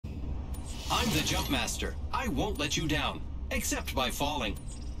I'm the jump master. I won't let you down, except by falling.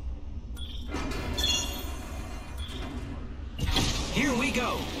 Here we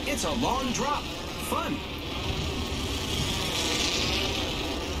go. It's a long drop. Fun.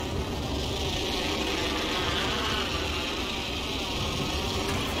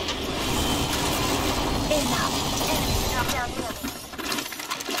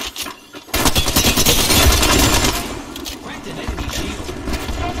 Cracked an enemy shield.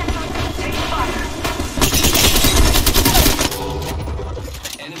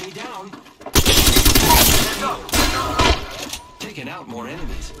 Enemy down. Taking out more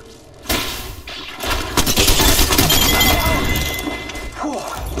enemies.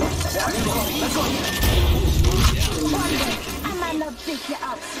 I might not pick you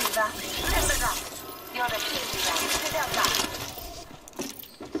up, Silva. Remember that. You're the kid, Silva. Get out now.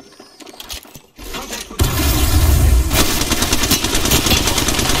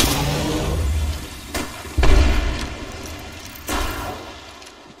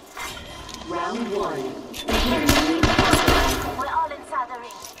 Round one. We're all inside the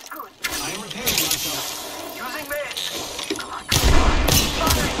ring. Good. I am repairing myself. Using mage. Come on.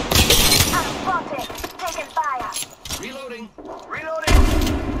 I'm spotted. Taking fire. Reloading. Reloading.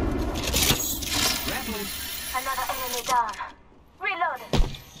 Grappling. Another enemy down. Reloading.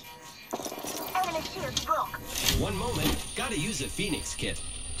 Enemy shield broke. One moment. Gotta use a Phoenix kit.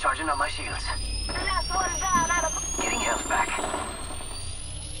 Charging on my shields. Last one down out of... Getting health back.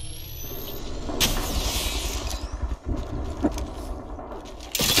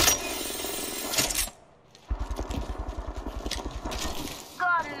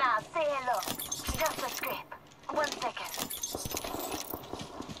 Gone now. Say hello. Just a scrape. 1 second.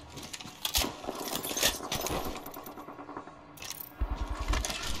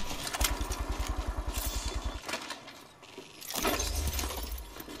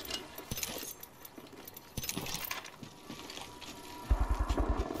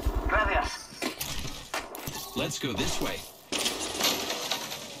 Gracias. Let's go this way.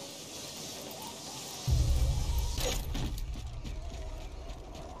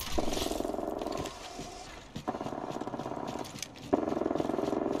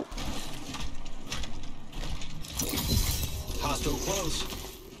 Hostile close.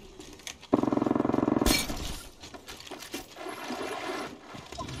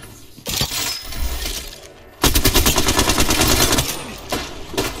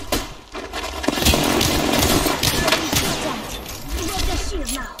 Reload the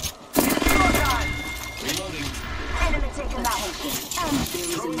shield now. Reloading. Enemy taken out. There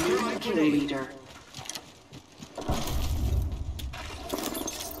is a new kill leader.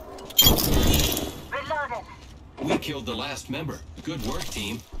 Reloaded. We killed the last member. Good work,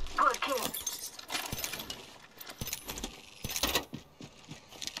 team. Good kill.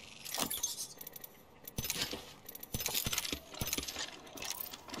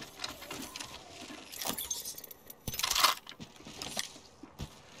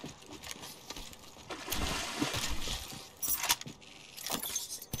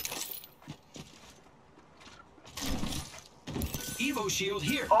 Evo shield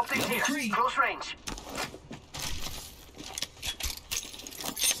here. Optics Level here. 3. Close range.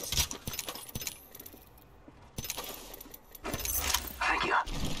 Thank you.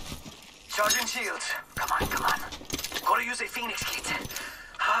 Charging shields. Come on, come on. Gotta use a Phoenix kit.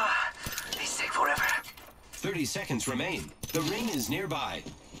 Ah, these take forever. 30 seconds remain. The ring is nearby.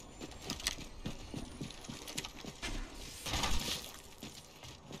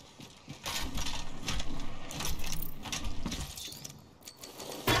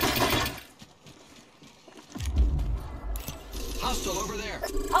 Hostile over there.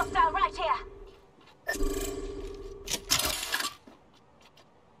 Hostile right here.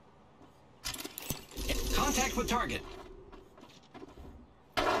 Contact with target.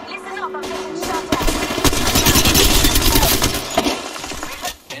 Listen up, I'm getting shot at.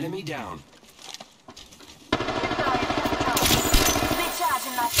 Enemy down.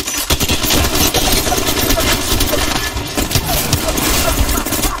 Recharging my...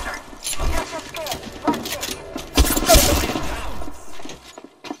 Just a scale. 1 second. Down.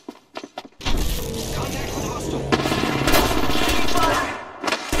 Contact with hostile.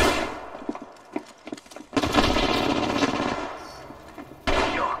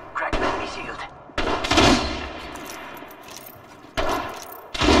 Yo, crack an enemy shield.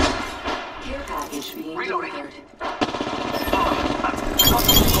 Care package being Reloading. delivered.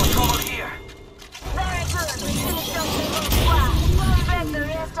 Control here. Very good. We finished up the whole squad. We'll break the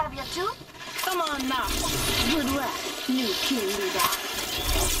rest of you too. Come on now. Good work, new kill leader.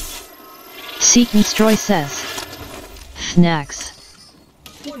 Seton Stroy says. Fnax.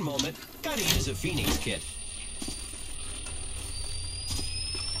 One One moment. Gotta use a Phoenix kit.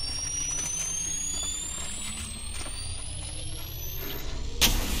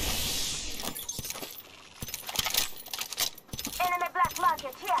 Enemy black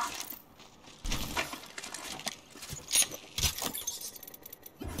market here.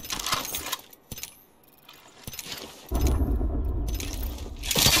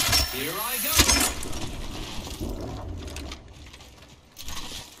 Here I go.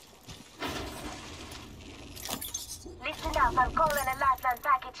 Listen up, I'm calling a lifeline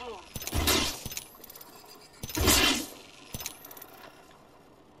packaging.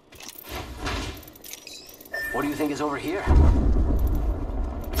 What do you think is over here?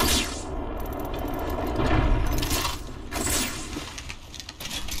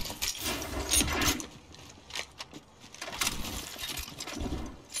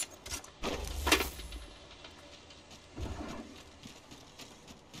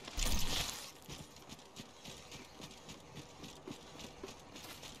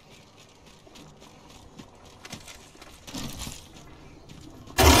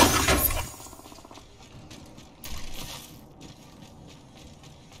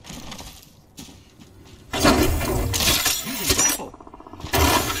 Using grapple.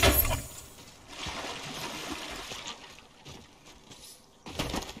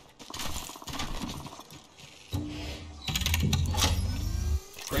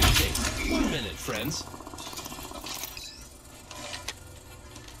 Great chase. 1 minute, friends.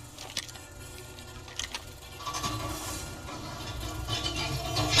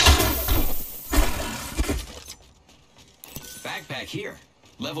 Backpack here.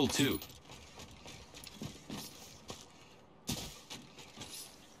 Level 2.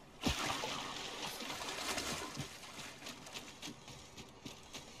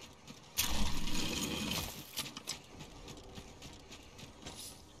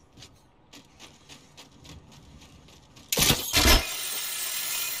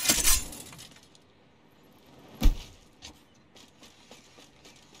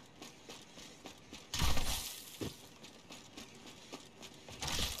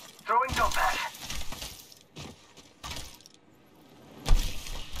 Throwing jump pad.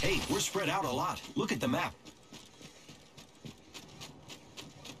 Hey, we're spread out a lot. Look at the map.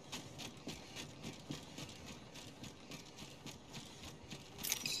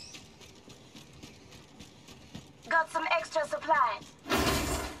 Got some extra supplies.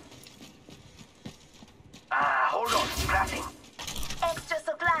 Hold on. Crafting. Extra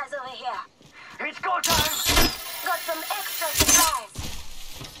supplies over here. It's go time. Got some extra supplies.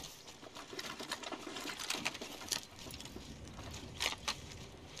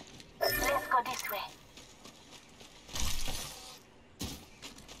 Let's go this way.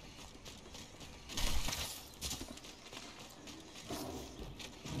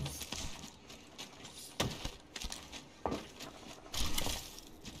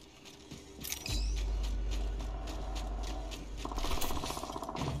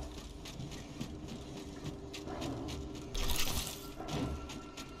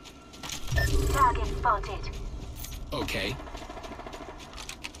 Target spotted. Okay.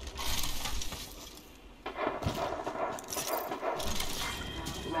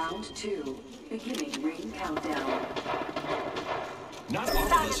 Round 2. Beginning ring countdown. Not all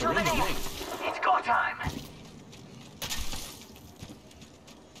of us are in the ring. It's go time.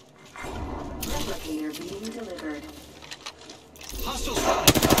 Replicator being delivered. Hostile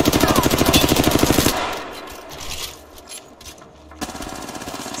spotted.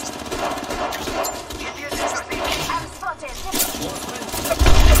 I'm spotted. More friends.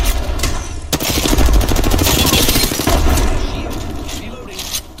 Shield. Reloading.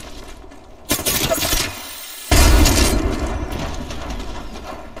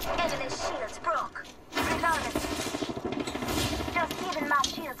 Enemy shields broke. Reloaded. Just giving my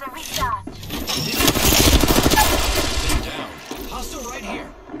shields a recharge. Stay down. Hostile right here.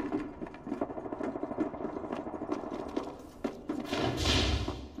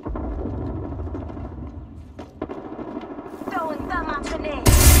 Throwing thermite grenade.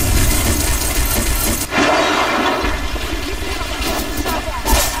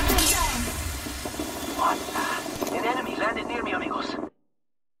 What? An enemy landed near me, amigos.